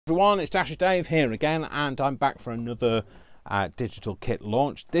everyone, it's Dasher Dave here again, and I'm back for another digital kit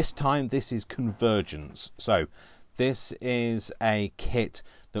launch. This time this is Convergence. So this is a kit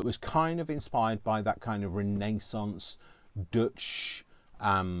that was kind of inspired by that kind of Renaissance Dutch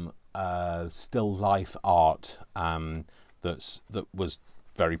still life art that was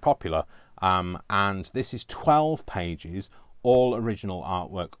very popular, and this is 12 pages, all original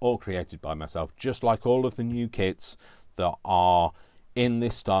artwork, all created by myself, just like all of the new kits that are in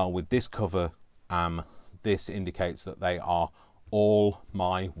this style with this cover. This indicates that they are all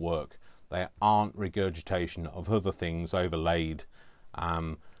my work. They aren't regurgitation of other things overlaid,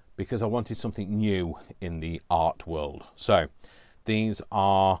 because I wanted something new in the art world. So these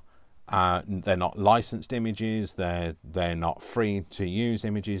are they're not licensed images, they're not free to use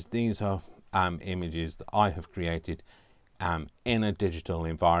images. These are images that I have created in a digital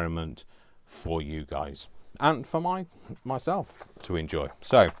environment for you guys and for myself to enjoy.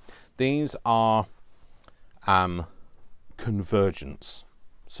 So these are Convergence.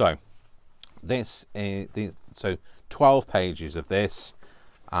 So this is 12 pages of this,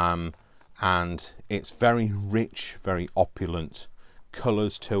 and it's very rich, very opulent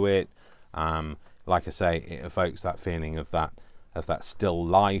colours to it. Like I say, it evokes that feeling of that still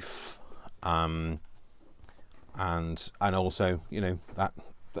life, and also, you know,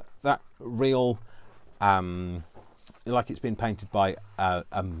 that real like it's been painted by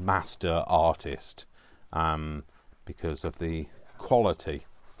a master artist, because of the quality.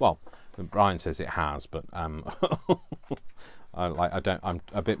 Well, Brian says it has, but I'm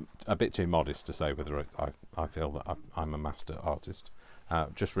a bit too modest to say whether I feel that I'm a master artist.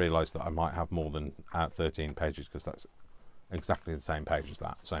 Just realised that I might have more than 13 pages, because that's exactly the same page as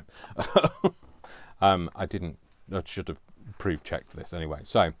that. So I should have proof checked this anyway.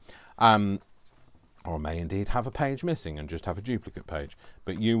 So or I may indeed have a page missing and just have a duplicate page,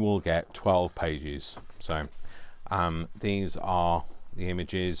 but you will get 12 pages. So these are the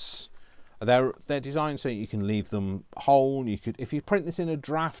images. They're designed so you can leave them whole. You could, if you print this in a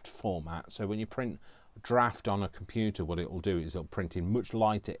draft format, so when you print a draft on a computer, what it will do is it'll print in much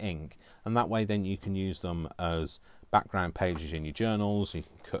lighter ink, and that way then you can use them as background pages in your journals. You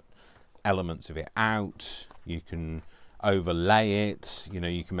can cut elements of it out, you can overlay it, you know,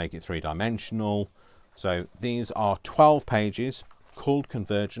 you can make it three-dimensional. So these are 12 pages called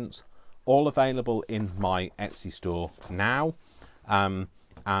Convergence, all available in my Etsy store now. And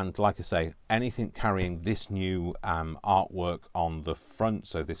like I say, anything carrying this new artwork on the front,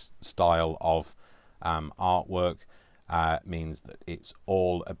 so this style of artwork, means that it's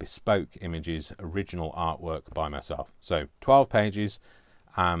all a bespoke images, original artwork by myself. So 12 pages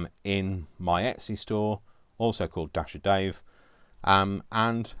in my Etsy store, also called Dasher Dave,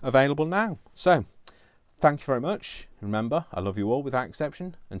 and available now. So thank you very much. Remember, I love you all without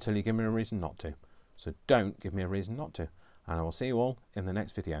exception until you give me a reason not to. So don't give me a reason not to. And I will see you all in the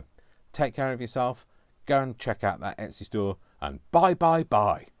next video. Take care of yourself. Go and check out that Etsy store. And bye, bye,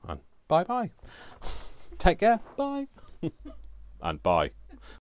 bye. And bye, bye. Take care. Bye. And bye.